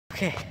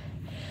Okay,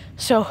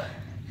 so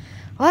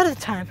a lot of the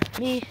time,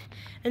 me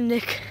and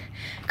Nick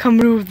come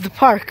to the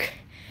park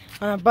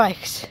on our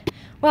bikes.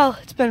 Well,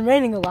 it's been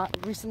raining a lot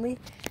recently,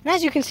 and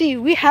as you can see,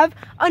 we have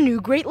a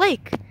new Great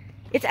Lake.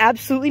 It's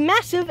absolutely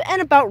massive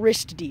and about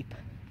wrist deep.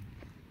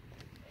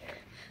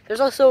 There's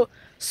also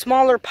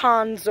smaller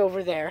ponds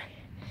over there,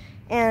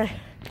 and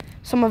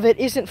some of it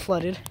isn't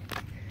flooded,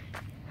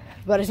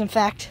 but is in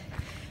fact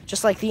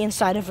just like the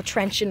inside of a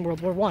trench in World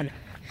War I.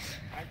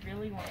 I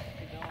really want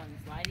to go on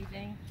the slidey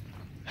thing.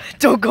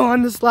 Don't go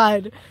on the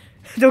slide.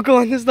 Don't go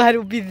on the slide, it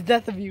will be the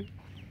death of you.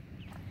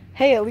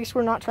 Hey, at least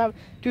we're not traveling.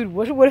 Dude,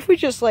 what if we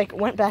just like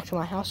went back to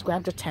my house,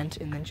 grabbed a tent,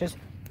 and then just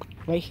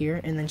right here,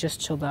 and then just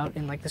chilled out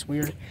in like this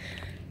weird,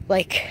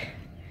 like,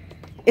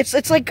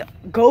 it's like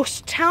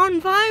ghost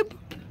town vibe,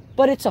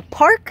 but it's a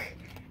park,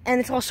 and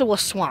it's also a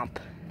swamp.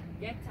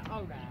 Get to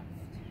a raft.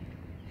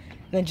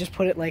 And then just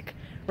put it like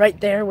right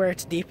there where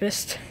it's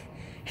deepest,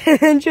 and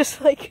then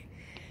just like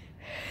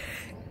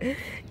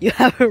you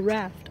have a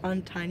raft on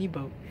a tiny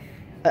boat.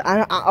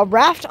 A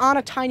raft on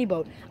a tiny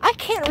boat. I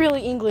can't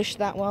really English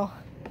that well.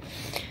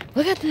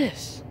 Look at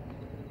this.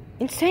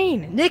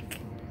 Insane. Nick,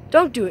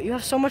 don't do it. You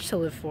have so much to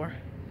live for.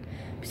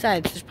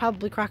 Besides, there's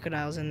probably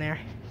crocodiles in there.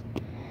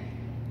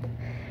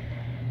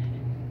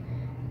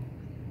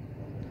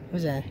 What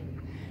was that?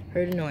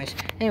 Heard a noise.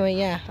 Anyway,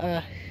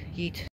 yeah, yeet.